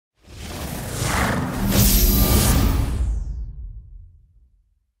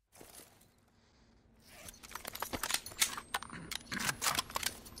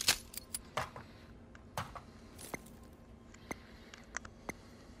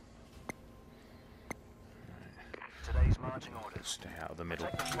marching orders. Stay out of the middle.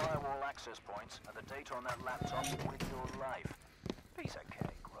 Protect the firewall access points and the data on that laptop with your life. Piece of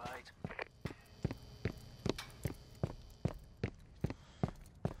cake, right?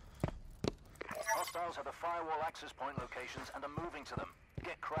 Hostiles have the firewall access point locations and are moving to them.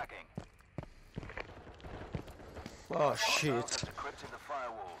 Get cracking. Oh shit. Hostiles have decrypted the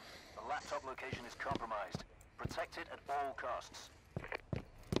firewall. The laptop location is compromised. Protect it at all costs.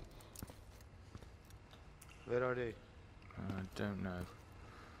 Where are they? I don't know.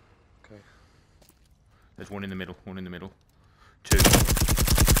 Okay. There's one in the middle, one in the middle. Two.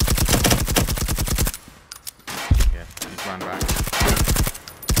 Yeah, he's ran back.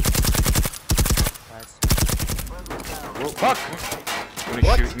 Nice. Oh, fuck! Want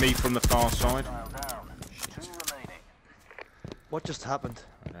to shoot me from the far side? What just happened?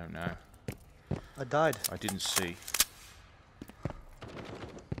 I don't know. I died. I didn't see.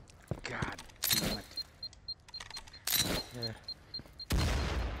 God damn it. Yeah.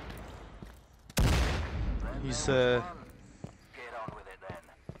 He's Get on with it then.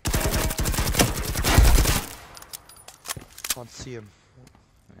 can't see him.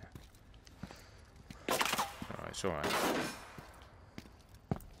 Alright, it's alright.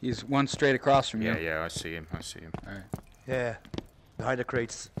 He's one straight across from you. Yeah, yeah, I see him, I see him. Alright. Yeah. Behind the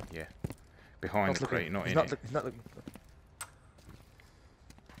crates. Yeah. Behind the crate, not he's in not it. He's not looking.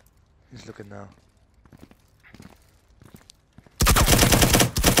 He's looking now.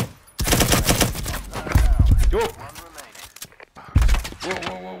 Oh! Whoa,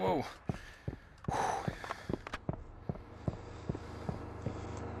 whoa, whoa, whoa.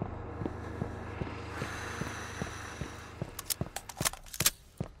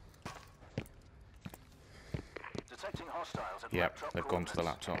 Detecting hostiles at Yep, laptop they've gone to the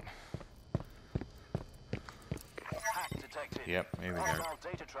coordinates. laptop. Hack detected. Yep, here we go. Hostile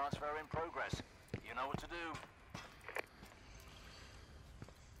data transfer in progress. You know what to do.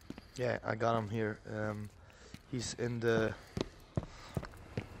 Yeah, I got him here. He's in the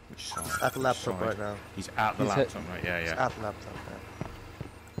Which side? at the Which laptop side? right now. He's at the He's laptop, right? Yeah, He's yeah. at the laptop. Yeah.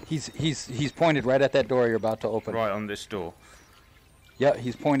 He's pointed right at that door you're about to open. Right on this door. Yeah,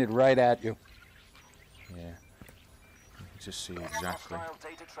 he's pointed right at you. Yeah. You can just see exactly. Hostile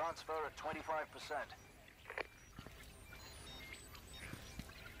data transfer at 25%.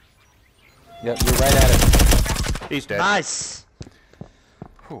 Yep, you're right at it. He's dead. Nice.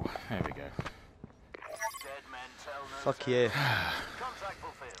 Whew, there we go. Dead men tell no Fuck tales. yeah. Contract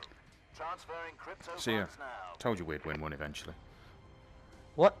fulfilled. Transferring crypto See ya. funds now. Told you we'd win one eventually.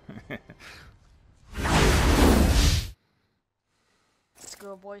 What? Let's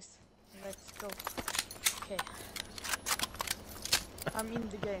go, boys. Let's go. Okay. I'm in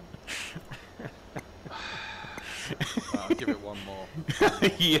the game. I'll give it one more.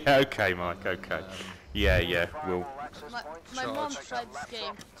 Yeah, okay, Mike, okay. Yeah, yeah, we'll... My mom tried this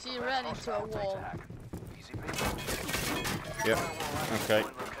game. She ran into a wall. Yep, okay.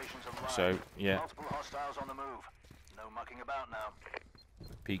 So, yeah. Multiple hostiles on the move. No mucking about now.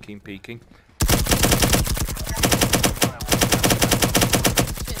 Peeking, peeking.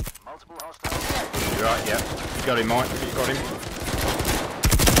 Shit. Multiple hostiles. You're right, yeah. You got him, Mike. You got him.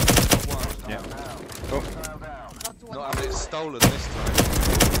 Yeah. Oh, Not one. Not having it stolen this time.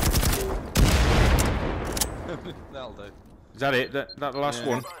 That'll do. is that it? That the last Yeah.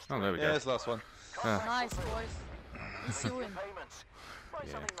 one? Oh, there we Yeah, go. it's the last one. Nice, boys. Easy win. Payments. Buy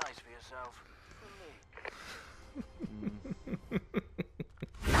Yeah. something nice for yourself. For me.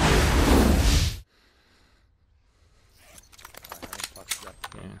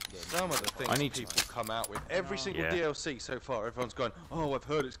 Some of the things I need to- people come out with. Every single Yeah. DLC so far, everyone's going, oh, I've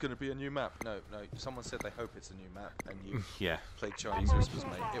heard it's going to be a new map. No, no, someone said they hope it's a new map, and you Yeah. played Chinese Whispers,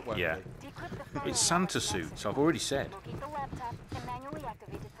 mate. It won't Yeah. be. It's Santa suits, I've already said. Locate the laptop and manually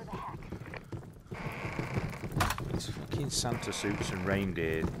activate it for the hack. It's fucking Santa suits and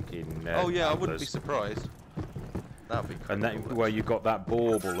reindeer in Oh yeah, I wouldn't be numbers. surprised. That'd be And pretty that, cool, where you got that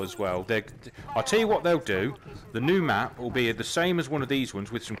bauble as well. I'll tell you what they'll do. The new map will be the same as one of these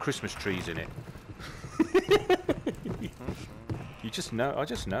ones with some Christmas trees in it. You just know. I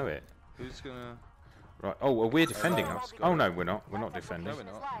just know it. Who's gonna? Right. Oh, well, we're defending us. Oh no, we're not. We're not defending. No, we're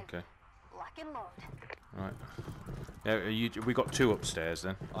not. Okay. Lock and load. Right. We got two upstairs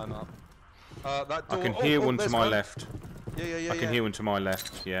then. I'm up. That I door. can hear one to there's my left. Yeah, yeah, yeah. I can hear one to my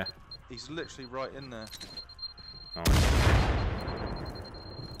left. Yeah. He's literally right in there. Nice.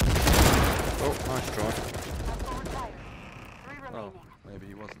 Oh, nice try. Forward fire. 3 Oh, remaining. maybe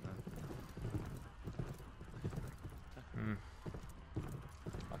he wasn't there.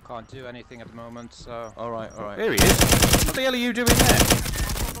 I can't do anything at the moment, so... All right, all right. There he is. What the hell are you doing there?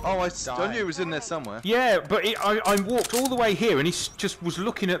 Oh, I knew he was in there somewhere. Yeah, but I walked all the way here and he just was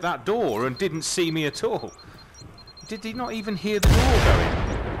looking at that door and didn't see me at all. Did he not even hear the door going?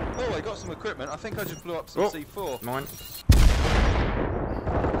 Oh, I got some equipment. I think I just blew up some C4. Mine.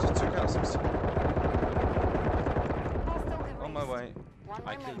 Just took out some on my way.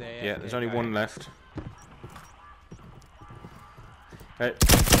 I killed the Yeah, there's only one left. Hey.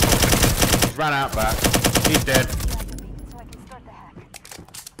 He's ran out back. He's dead.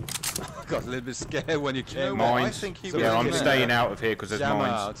 I got a little bit scared when you came. Mine. I think he was Yeah, I'm in there. staying out of here because there's Jam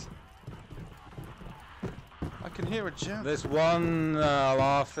mines. out. I can hear a jam. There's one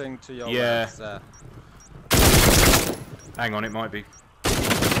laughing to your Yeah. left. Hang on, it might be.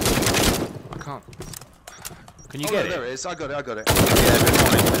 I can't. Can you get There it? it is. I got it. Yeah,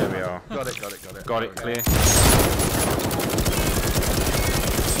 there we are. Got it. Got it clear.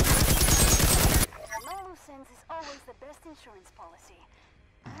 No loose ends is always the best insurance policy.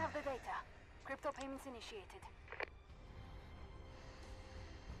 I have the data. Crypto payments initiated.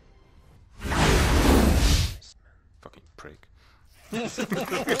 Fucking prick.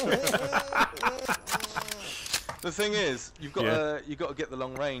 The thing is, you've got to get the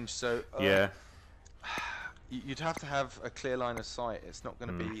long range. So Yeah. you'd have to have a clear line of sight. It's not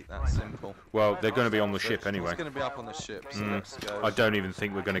going to be that simple. Well, they're going to be on the ship anyway. It's going to be up on the ship. So let's go. I don't even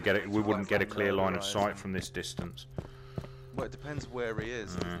think we're going to get it. We wouldn't get a clear line of sight from this distance. Well, it depends where he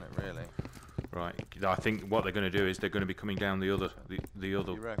is, doesn't it? Really. Right. I think what they're going to do is they're going to be coming down the other You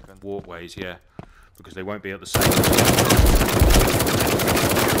reckon? walkways. Yeah, because they won't be at the same.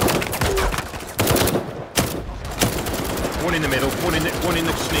 One in the middle. One in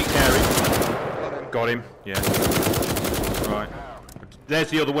the sneak area. Got him. Yeah. Right. There's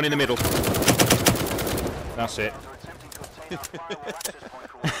the other one in the middle. That's it.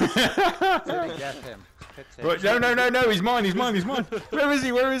 Didn't get him. Right, no, he's mine.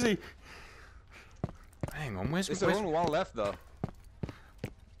 Where is he? Hang on, where's There's only one left though.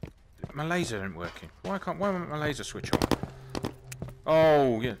 my laser isn't working? Why won't my laser switch on?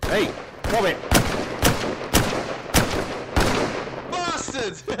 Oh, yeah. Hey, drop it!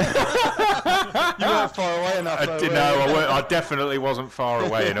 Bastard! You weren't far away enough. I didn't know, I definitely wasn't far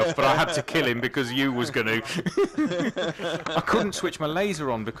away enough, but I had to kill him because you was going to. I couldn't switch my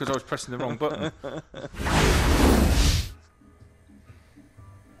laser on because I was pressing the wrong button.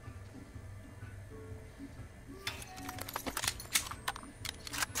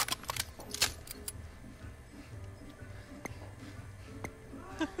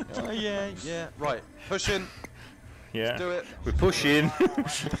 Oh yeah. Right, push in. Yeah. Do it. We're pushing.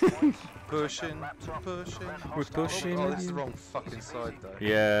 Pushing. We're pushing. Oh, this is the wrong fucking side though.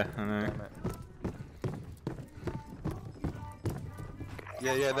 Yeah, I know. Damn it.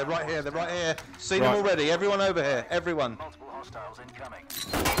 Yeah, they're right here. Seen them Right. already. Everyone over here. Everyone. Multiple hostiles incoming.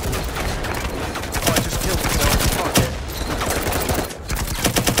 Oh, I just killed myself. Fuck it.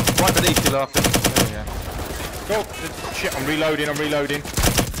 Right beneath you, laughing. There we go. Oh, shit, I'm reloading.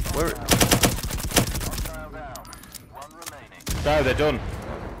 Where? Hostile down. One remaining. No, they're done.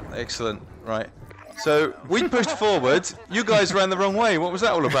 Excellent. Right. So we pushed forward. You guys ran the wrong way. What was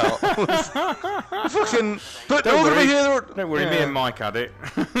that all about? Fucking. But Don't all over worry. here. Don't worry, me and Mike had it.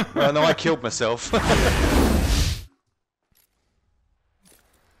 No, I killed myself.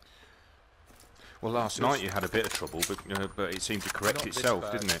 Well, last night you had a bit of trouble, but it seemed to correct Not this itself,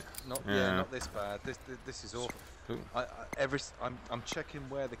 bad. didn't it? Not this bad. This is awful. Cool. I'm checking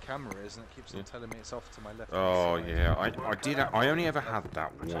where the camera is, and it keeps on telling me it's off to my left. Oh yeah, I only ever had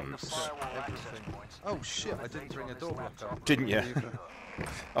that once. Firewall access points. Oh shit! I didn't bring a door blocker. Didn't you?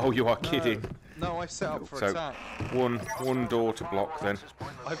 Oh, you are kidding. No, I set up for So attack. one door to block then.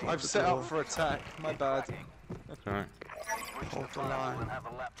 I've set up for attack. My bad. Right. Hold the line. And have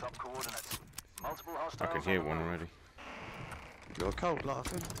the laptop coordinates. Multiple I hostiles. can hear one already. You got a cold,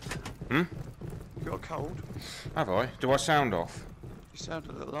 laughing? Hmm? You got a cold? Have I? Do I sound off? You sound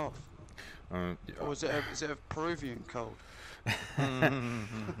a little off. Uh, Or is it a Peruvian cold?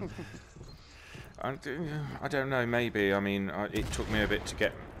 I don't know, maybe. I mean, it took me a bit to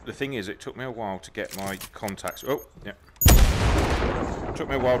get... The thing is, it took me a while to get my contacts... Oh, yeah. It took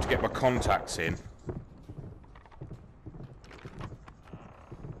me a while to get my contacts in.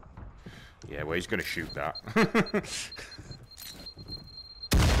 Yeah, well, he's going to shoot that.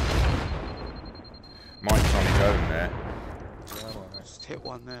 Mike's on his own there. Just hit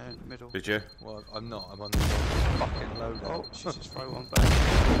one there in the middle. Did you? Well, I'm not. I'm on the fucking loadout. Oh, should just throw one back.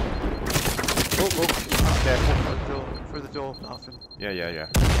 Oh, careful. Through the door, laughing. Yeah.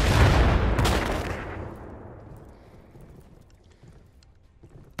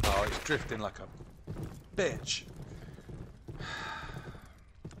 Oh, it's drifting like a bitch.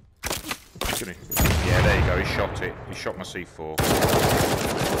 Yeah, there you go. He shot it. He shot my C4.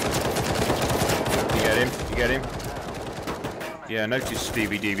 You get him? You get him? Yeah, notice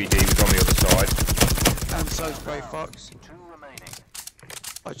Stevie DVD was on the other side. And so's Grey Fox. 2 remaining.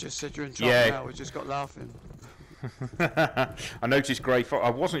 I just said you're in trouble Yeah. now, we just got laughing. I noticed Grey Fox. I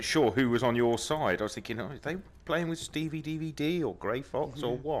wasn't sure who was on your side. I was thinking, oh, are they playing with Stevie DVD or Grey Fox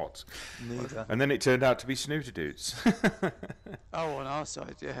or what? Neither. And then it turned out to be Snooter Dudes. Oh, on our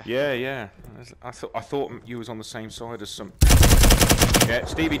side, yeah. Yeah, yeah. I thought you was on the same side as some. Yeah,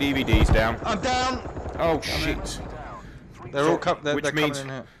 Stevie DVD's down. I'm down. Oh shit. They're all they're Which coming means- in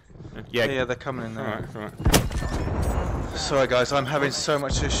here. Yeah, Yeah, they're coming in All there. right, all right. Sorry guys, I'm having so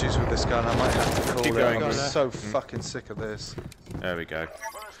much issues with this gun. I might have to call Keep it. going. I'm so fucking sick of this. There we go.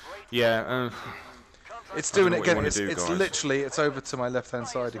 Yeah. It's I don't doing know it what you again. wanna It's, do, it's guys. literally it's over to my left hand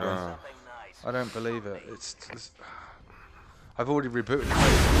side again. Oh. I don't believe it. It's I've already rebooted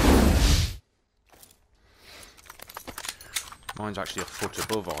it. Mine's actually a foot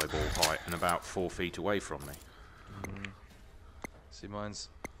above eyeball height and about 4 feet away from me. See, mine's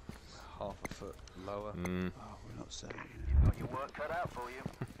half a foot lower. Oh, we're not saying. Got your work cut out for you.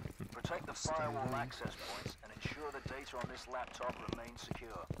 Protect the firewall access points and ensure the data on this laptop remains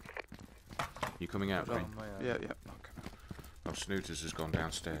secure. You coming out, Green? Yeah, yeah. Oh, Snooters has gone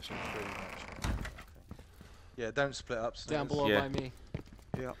downstairs. Yeah, don't split up. Down Snoopers. below Yeah. by me.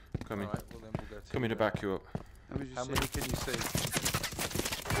 Yeah. Coming. Alright, well then we'll go Coming to back you up. How many did How you many see? can you see?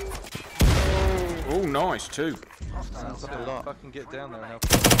 Oh, nice, 2. Sounds like a lot. Fucking get down there and help.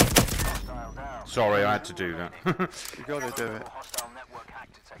 Hostile down. Sorry, I had to do that. You gotta do it. Hostile network hack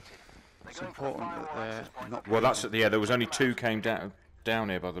detected. They're It's going for the important that firewall they're access point. not. Well, that's yeah. There was only 2 came down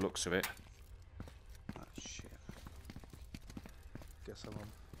here by the looks of it. Oh, shit. Guess I'm on.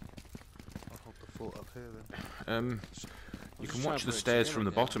 I'll hold the fort up here then. You just can trying watch to the put it stairs together, from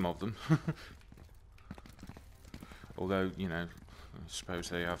the yeah. bottom of them. Although, you know, I suppose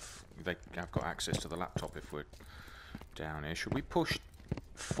they have got access to the laptop if we're down here. Should we push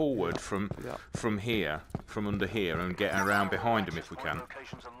forward from here, from under here, and get around behind them if we can?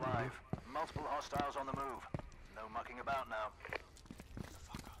 Locations alive. Multiple hostiles on the move. No mucking about now.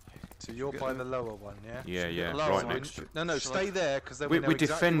 So you're by the lower one, yeah? Yeah, yeah, Lower right one. next to it. No, stay there because then We're we know exactly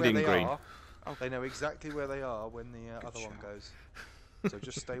where defending they Green. are. They know exactly where they are when the other one goes. So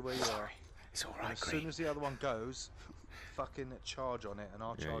just stay where you are. It's all And right, as soon Green. as the other one goes, fucking charge on it, and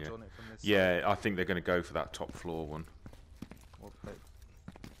I'll Yeah, charge yeah. on it from this. Yeah, I think they're going to go for that top floor one. Well,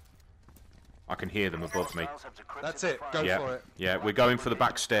 I can hear them above me. Hostiles have decrypted that's the it. Go Yeah, for it. yeah, we're going for the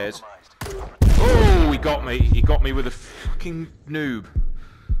back stairs. compromised. Oh, he got me. He got me with a fucking noob.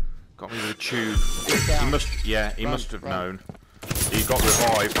 Got me with a tube. He must, yeah, he must have known. He got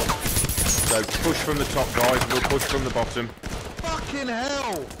revived. So push from the top, guys. We'll push from the bottom. Fucking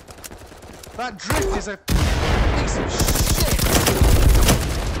hell! That drift is a piece of shit.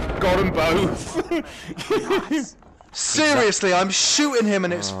 Got them both. Seriously, I'm shooting him,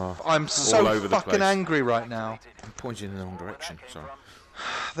 and it's. I'm all so over the fucking place. angry right now. I'm pointing in the wrong direction. Sorry.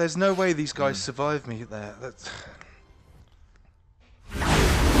 There's no way these guys survive me there. That's.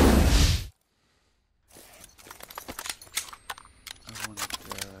 I wanted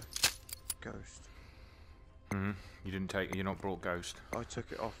Ghost. You didn't take. You're not brought Ghost. I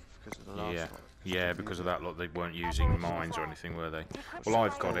took it off because of the last Yeah, one. yeah. Because of that, look, they weren't using mines or anything, were they? Decrypt Well,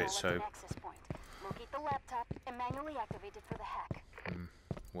 I've the got firewall it, at so an access point. Locate the laptop and manually activate it for the hack.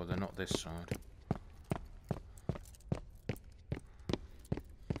 well, they're not this side.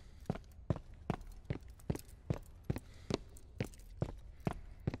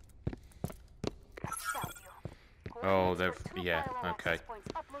 Salvio. Oh, Coordinates they've for 2 yeah. firewall Okay. access points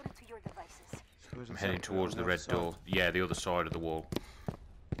uploaded to your devices. So isn't I'm heading that towards on the other red side? door. Yeah, the other side of the wall.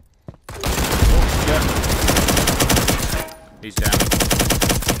 He's down.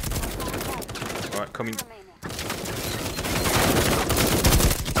 Right, coming. Remaining.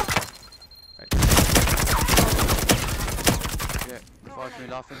 Yeah, revive me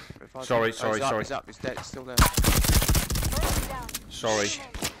laughing. Revive Sorry, me. sorry, He's up, sorry. He's up, he's dead, he's still there. Down. Sorry.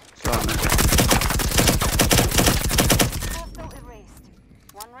 Sorry, man. Hostile erased.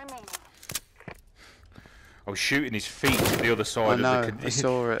 1 remaining. I was shooting his feet to the other side I of know, the. I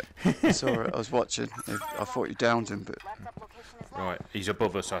saw it. I saw it, I was watching. I thought you downed him, but Laptop location is Right, he's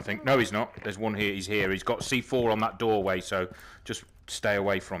above us, I think. No, he's not. There's one here. He's here. He's got C4 on that doorway, so just stay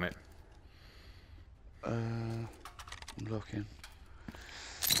away from it. I'm looking.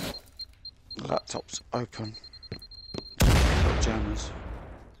 The laptop's open. Got jammers.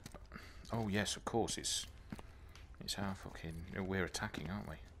 Oh yes, of course. It's our fucking. We're attacking, aren't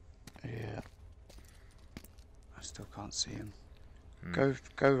we? Yeah. I still can't see him. Go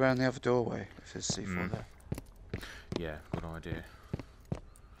around the other doorway if there's C4 there. Yeah, good idea.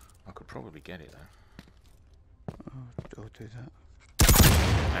 I could probably get it though. I'll do that.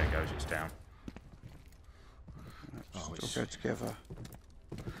 There it goes, it's down. Oh, Let's all go together.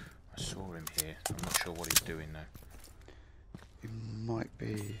 I saw him here. I'm not sure what he's doing though. He might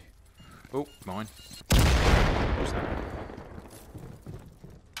be. Oh, mine. What's that?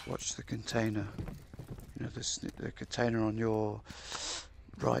 Watch the container. You know, the container on your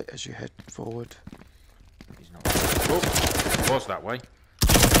right as you head forward. He's not. Oh, it was that way.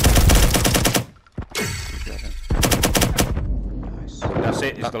 You got it. Nice. That's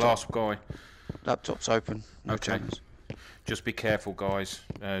it. It's the Laptop. last guy. Laptop's open. No Okay. channels. Just be careful, guys.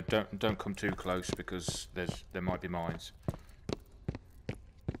 Don't come too close because there might be mines.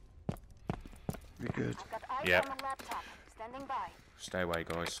 Be good. I've got eyes Yep. on the laptop. Standing by. Stay away,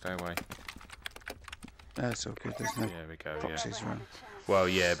 guys. Stay away. That's all good. There's no There we go. Yeah. proxies around. Well,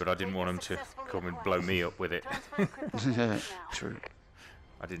 yeah, but I didn't want them to come and blow me up with it. Transfer crypto Yeah, now. true.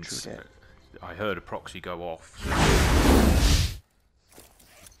 I didn't. True that. I heard a proxy go off.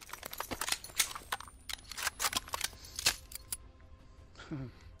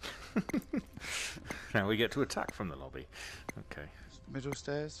 Now we get to attack from the lobby. Okay. Middle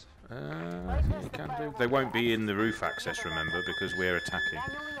stairs. You can do. They won't be in the roof access, remember, because we're attacking.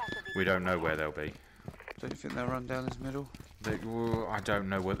 Manually activate. We don't know where they'll be. Don't you think they'll run down this middle? Well, I don't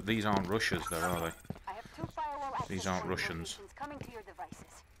know whether these aren't Russians, though, are they? I have 2 firewall access These aren't point Russians. locations coming to your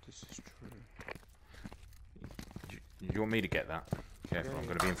devices. This is true. You want me to get that? Careful, I'm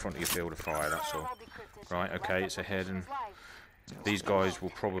going to be in front of your field of fire. That's all. Firewall decrypted. Right. Okay, it's ahead, and these guys will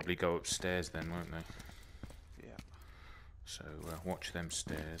probably go upstairs then, won't they? Yeah. So watch them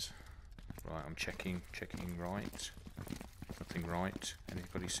stairs. Right, I'm checking right. Nothing right.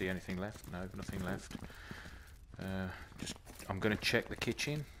 Anybody see anything left? No, nothing left. I'm going to check the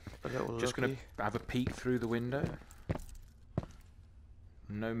kitchen. A little Just going lucky. to have a peek through the window.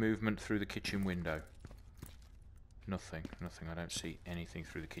 No movement through the kitchen window. Nothing. I don't see anything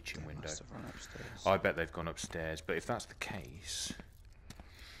through the kitchen window. Must have run upstairs. I bet they've gone upstairs, but if that's the case,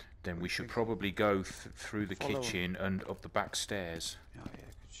 then we should probably go through the Follow 'em. kitchen and up the back stairs, Oh yeah,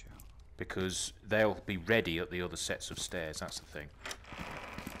 good shout. because they'll be ready at the other sets of stairs. That's the thing.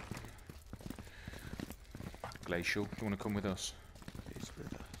 Glacial, do you want to come with us? He's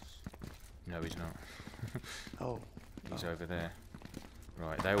with us. No, he's not. Oh. He's oh. over there.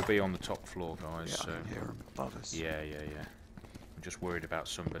 Right, they'll be on the top floor, guys. Yeah, So I can hear him above us. yeah. I'm just worried about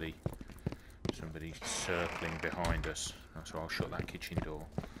somebody circling behind us. So I'll shut that kitchen door.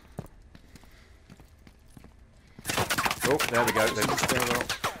 Oh, there we go. Stairwell.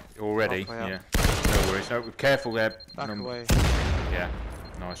 Already, Halfway yeah. up. No worries. No, careful there. Back away. Yeah,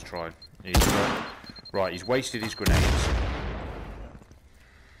 nice try. Right, he's wasted his grenades.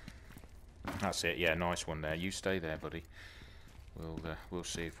 That's it. Yeah, nice one there. You stay there, buddy. We'll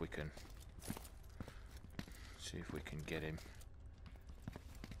see if we can get him.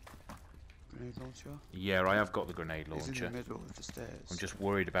 Grenade launcher. Yeah, I have got the grenade He's in launcher. the middle of the stairs. I'm just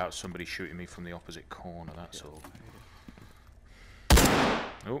worried about somebody shooting me from the opposite corner. That's all.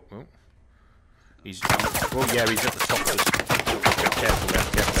 Oh. He's yeah, he's at the top of the. Careful there.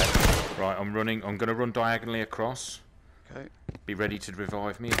 Right, I'm running. I'm going to run diagonally across. Okay. Be ready to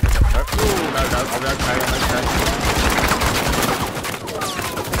revive me. No, I'm okay.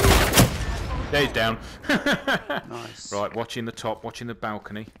 There he's down. Nice. Right, watching the top, watching the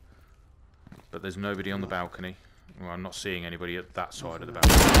balcony. But there's nobody on the balcony. Well, I'm not seeing anybody at that side of the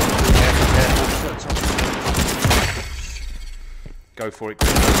balcony. Careful. Go for it.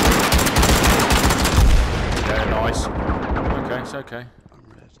 Yeah, nice. Okay, it's okay. I'm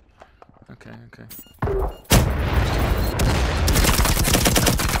red. Okay.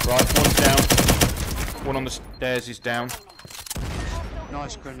 Right, one's down. One on the stairs is down.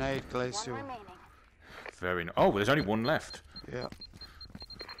 Nice grenade, Glacial. One remaining. Very nice. Oh, well, there's only one left. Yeah.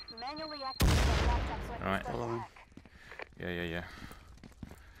 Manually activate the laptop so I can Right. start Follow the him. hack. Yeah.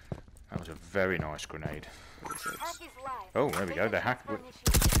 That was a very nice grenade. Hack is live. Oh, there we go. The hack. For initiation.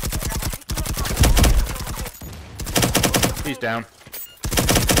 He's down.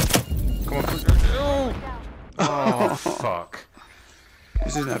 Come on. Oh, fuck. He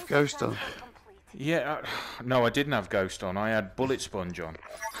didn't have ghost on. Yeah, no, I didn't have Ghost on. I had Bullet Sponge on.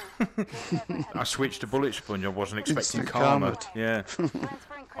 I switched to Bullet Sponge. I wasn't expecting Instant Karma. karma. Yeah. Transferring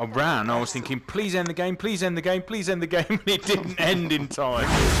I crypto. ran. I was thinking, please end the game, please end the game, please end the game. And it didn't end in time.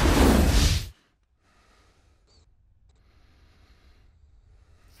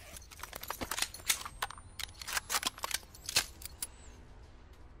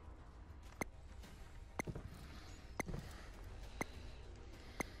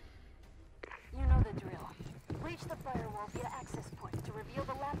 via access point to reveal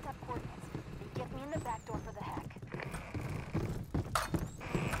the laptop coordinates and get me in the back door for the hack.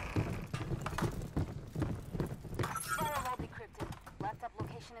 Firewall decrypted. Laptop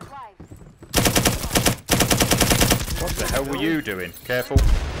location is live. What the hell were you doing? Careful.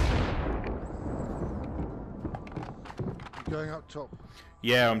 Going up top.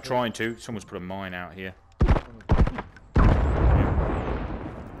 Yeah, I'm trying to. Someone's put a mine out here.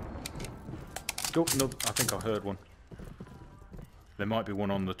 Oh, no, I think I heard one. There might be one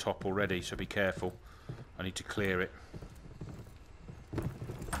on the top already, so be careful. I need to clear it.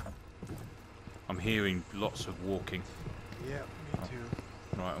 I'm hearing lots of walking. Yeah, me too.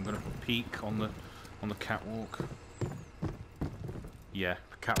 Right, I'm going to peek on the catwalk. Yeah,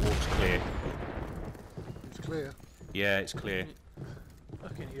 the catwalk's clear. It's clear. Yeah, it's clear. I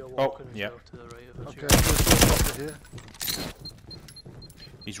can hear Oh, walking as yeah. well to the right of us. Okay, there's a doctor here.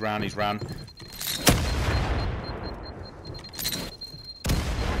 He's ran, he's ran.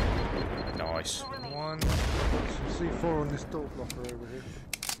 Nice. One. Some C4 on this door blocker over here.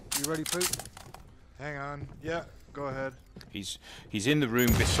 You ready, Pete? Hang on. Yeah, go ahead. He's in the room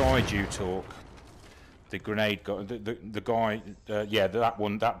beside you, Talk. The grenade guy, the guy, yeah, that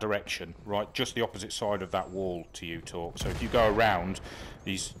one, that direction, right, just the opposite side of that wall to you, Talk. So if you go around,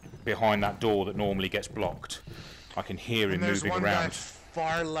 he's behind that door that normally gets blocked. I can hear him there's moving one guy around.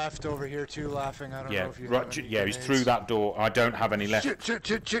 far left over here too, laughing. I don't know if you right, have any yeah, he's grenades. through that door. I don't have any left.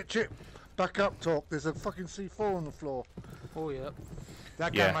 Shit. Back up, Talk. There's a fucking C4 on the floor. Oh, yeah.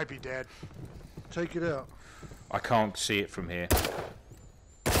 That guy Yeah. might be dead. Take it out. I can't see it from here.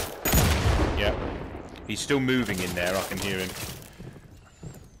 Yeah. He's still moving in there, I can hear him.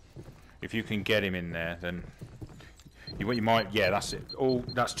 If you can get him in there, then... You might... Yeah, that's it. Oh,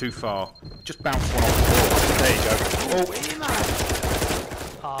 that's too far. Just bounce one off the wall. There you go.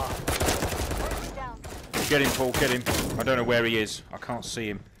 Oh, get him, Paul, get him. I don't know where he is. I can't see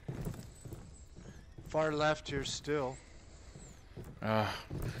him. Far left here still. Yeah,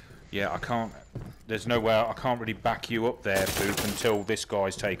 I can't... There's nowhere... I can't really back you up there, Poop, until this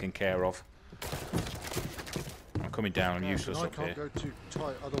guy's taken care of. I'm coming down. I'm useless I up can't here. go too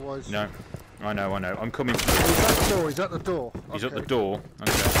tight, otherwise... No. I know. I'm coming... He's at the door. He's Okay. at the door.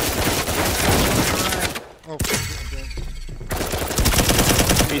 Okay. Oh, fuck it,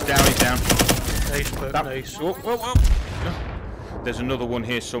 He's down. Nice, Poop, That- nice. Whoa. There's another one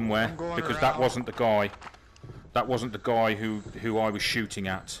here somewhere, going because that around. wasn't the guy. That wasn't the guy who I was shooting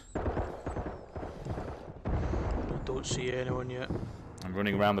at. I don't see anyone yet. I'm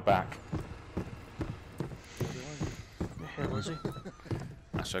running around the back. The hell is he?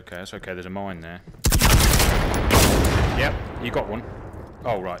 That's okay. There's a mine there. Yep, you got one.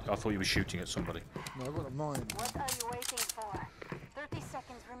 Oh right, I thought you were shooting at somebody. No, I've got a mine. What are you waiting for? 30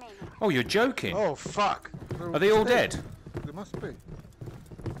 seconds remaining. Oh, you're joking? Oh, fuck. Are they all dead? They must be.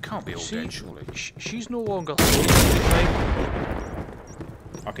 Can't be all See, dead, surely. She's no longer right?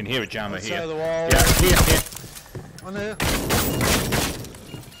 I can hear a jammer Outside here. of the wall. Yeah, here. On there.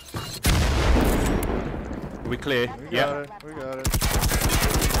 Are we clear? We Yeah. got it. We got it.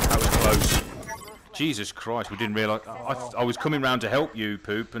 That was close. Jesus Christ, we didn't realise... I was coming round to help you,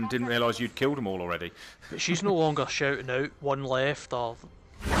 Poop, and didn't realise you'd killed them all already. But she's no longer shouting out, one left, or...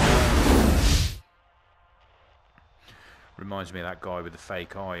 Reminds me of that guy with the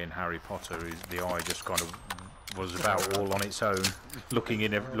fake eye in Harry Potter, whose the eye just kind of was about all on its own,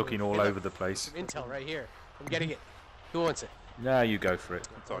 looking all over the place. Intel right here. I'm getting it. Who wants it? Nah, you go for it.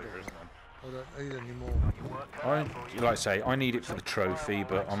 I don't need any more. Like I say, I need it for the trophy,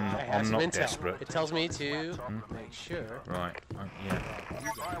 but I have I'm some not intel. desperate. It tells me to make sure. Right, yeah.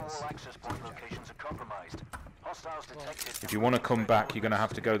 Firewall access point locations are compromised. Hostiles detected. If you want to come back, you're going to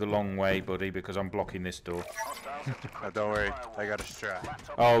have to go the long way, buddy, because I'm blocking this door. Don't worry, I got a strap.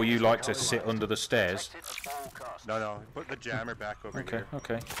 Oh, you like to sit under the stairs? No, put the jammer back over here.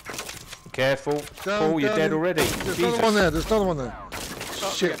 Okay. Careful. Down, Paul, you're down. dead already. There's Jesus. another one there. There's another one there.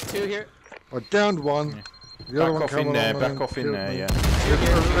 Oh, Shit. two here. I downed one. The other Back one off came in there, along back and off in killed there, me. yeah.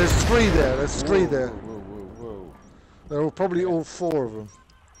 There's three there. There's three there. Whoa. They're all, probably all four of them.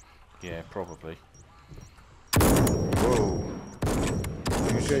 Yeah, probably. Whoa.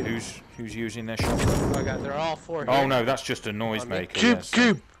 Who's using their shotgun? Oh god, they're all four here. Oh no, that's just a noisemaker.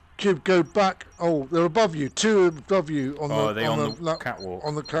 Cube, go back. Oh, they're above you. Two above you on Oh, the are they on the la- catwalk?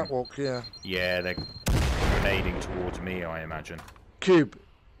 On the catwalk, yeah. Yeah, they're grenading towards me, I imagine. Cube,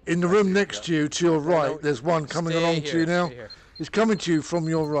 in the room next to you, to your right, there's one coming Stay along to you here, now. stay here. He's coming to you from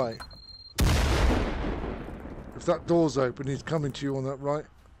your right. If that door's open, he's coming to you on that right.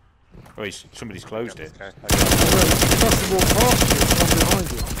 Oh, somebody's closed it. He must have walked past you from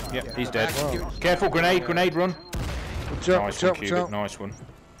behind you. Yeah, he's dead. Careful, grenade, run. Nice one, Cubic, nice one.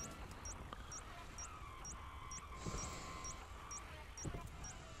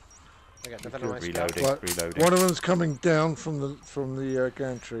 I got nothing on my Reloading, Right, reloading. one of them's coming down from the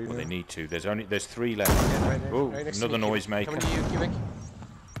gantry. Well, now. they need to. There's 3 left. Oh, right next to another me, noise Cubic. maker. Coming to you, Cubic.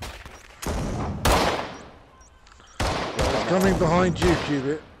 Coming behind you,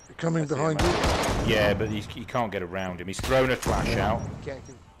 Cubit. Coming behind you. Yeah, but he can't get around him. He's thrown a flash out. Can't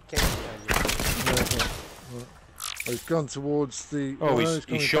get behind you. He's gone towards the. Oh, no,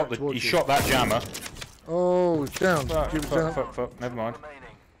 he shot coming back he towards you. shot that jammer. Oh, he's down. Fuck, Cubit's down. fuck. Never mind.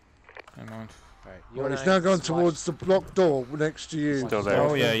 Never mind. Alright, Well, he's now gone towards the blocked door next to you. Still there.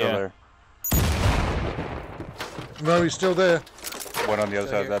 Oh, yeah, Still yeah. there. No, he's still there. One on the other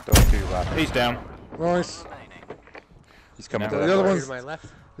side of that door too. Left. He's down. Nice. He's coming No. to The that other door. one's. To my left.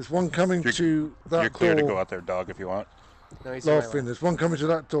 There's one coming to that You're clear to door. go out there, dog, if you want. No, he's to my Laughing. left. There's one coming to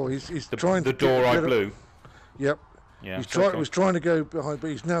that door. He's trying The to door I get blew. Yep. Yeah. He okay. was trying to go behind, but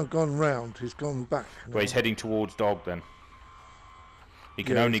he's now gone round. He's gone back. Well, he's heading towards dog then. He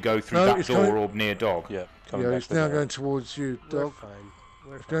can Yeah. only go through No, that he's door coming- or near dog. Yeah. Coming Yeah, back he's to now there. going towards you, We're dog. fine.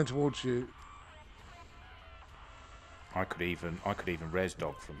 We're He's fine. going towards you. I could even res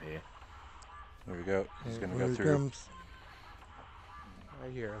dog from here. There we go. He's gonna Here go he through. comes. I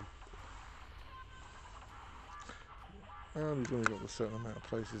hear him. And he's only got a certain amount of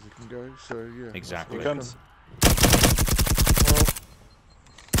places he can go, so yeah. that's Exactly. where Here he comes.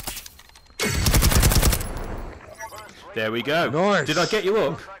 There we go. Nice. Did I get you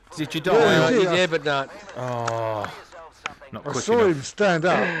up? Did you die? Yeah, You did. did, but not. Oh, not I quick saw enough. him stand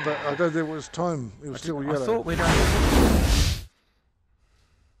up, but I don't think it was time. It was still I yellow. thought we'd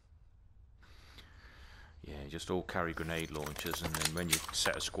Yeah, you just all carry grenade launchers, and then when you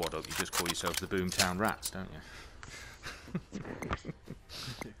set a squad up, you just call yourselves the Boomtown Rats, don't you?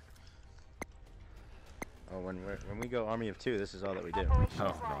 Oh, when we go army of 2, this is all that we do.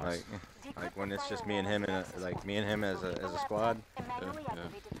 Oh, nice. Like when it's just me and him and me and him as a squad.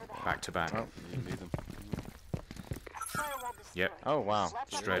 Back to back. Oh. You need them. Yep. Oh wow.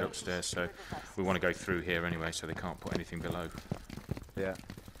 Straight upstairs. So we want to go through here anyway, so they can't put anything below. Yeah.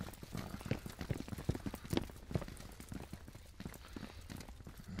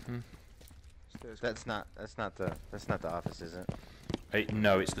 That's not the office, is it?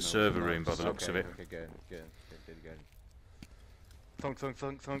 No, it's the server room by the looks of it. Okay, good. Thunk, thunk,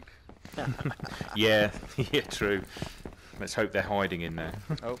 thunk, thunk. Yeah, yeah, true. Let's hope they're hiding in there.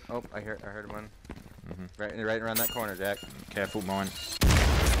 Oh, I heard one. Right around that corner, Jack. Careful, mine.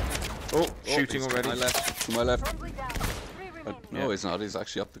 Oh, shooting already. To my left. No, he's not. He's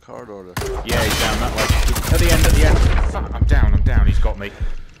actually up the corridor there. Yeah, he's down that way. At the end. Fuck, I'm down. He's got me.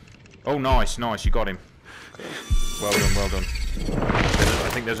 Oh, nice. You got him. Well done. I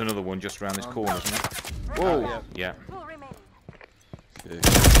think there's another one just around this corner, isn't there? Whoa. Yeah.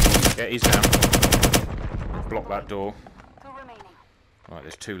 Yeah, he's down. Block that door. Right,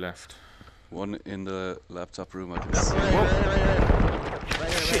 there's 2 left. One in the laptop room, I can see.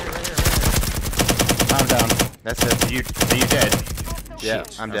 I'm down. That's it. Are you dead? Yeah,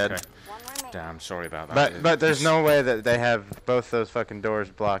 Shit, I'm dead. okay. Damn, sorry about that. But there's no way that they have both those fucking doors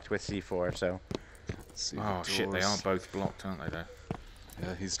blocked with C4, so. Oh shit, they are both blocked, aren't they though?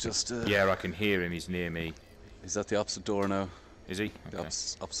 Yeah, he's just... yeah, I can hear him, he's near me. He's at the opposite door now. Is he? The Okay.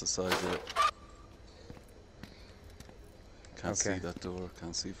 opposite side, yeah. Can't see that door,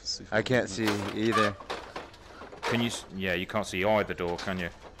 can't see for C4. I can't see either. Can you... Yeah, you can't see either door, can you?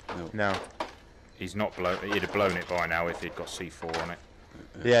 No. He's not blown... He'd have blown it by now if he'd got C4 on it.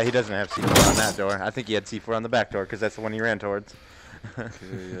 Yeah, he doesn't have C4 on that door. I think he had C4 on the back door because that's the one he ran towards.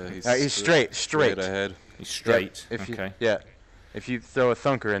 Yeah, he's straight ahead. He's straight. Yep, okay. If you throw a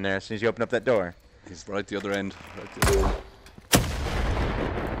thunker in there as soon as you open up that door. He's right the other end.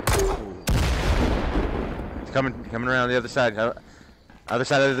 He's coming around the other side. Other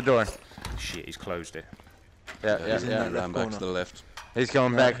side of the door. Shit, he's closed it. Yeah. Ran back to the left. He's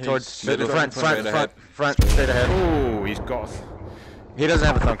going back towards the front, straight ahead. Oh, he's got... He doesn't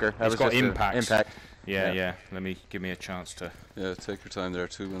have a thunker. He's got impact. Impact. Yeah. Give me a chance to... Yeah, take your time there.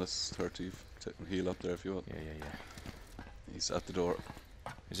 2 minutes 30. Heal up there if you want. Yeah. He's at the door.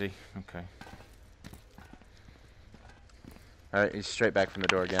 Is he? Okay. Alright, he's straight back from the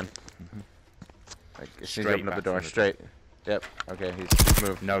door again. Like, as soon as you open up the door, straight. Yep. Okay, he's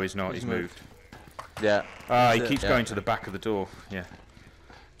moved. No, he's not. He's moved. Yeah. He keeps going to the back of the door. Yeah.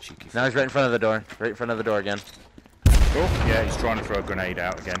 Cheeky. Now he's right in front of the door. Right in front of the door again. Oh, yeah, he's trying to throw a grenade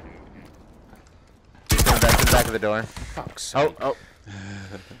out again. He's going back to the back of the door. Fuck's sake. Oh.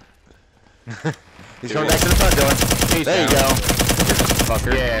 He's going back to the front door. He's there down. you go.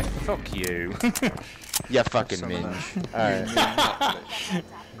 Fucker. Yeah, fuck you. Yeah, fucking minge. Alright.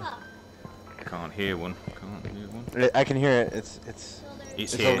 Can't hear one. Can't hear one. I can hear it.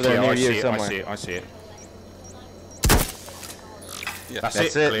 It's here. over there near I you see it. somewhere. I see it. I see it. Yeah. That's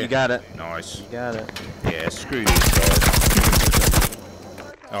it. Clear. You got it. Nice. You got it. Yeah, screw these guys.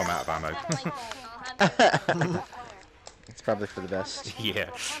 Oh, I'm out of ammo. It's probably for the best. Yeah.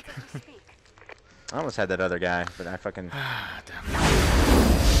 I almost had that other guy, but I fucking. Damn.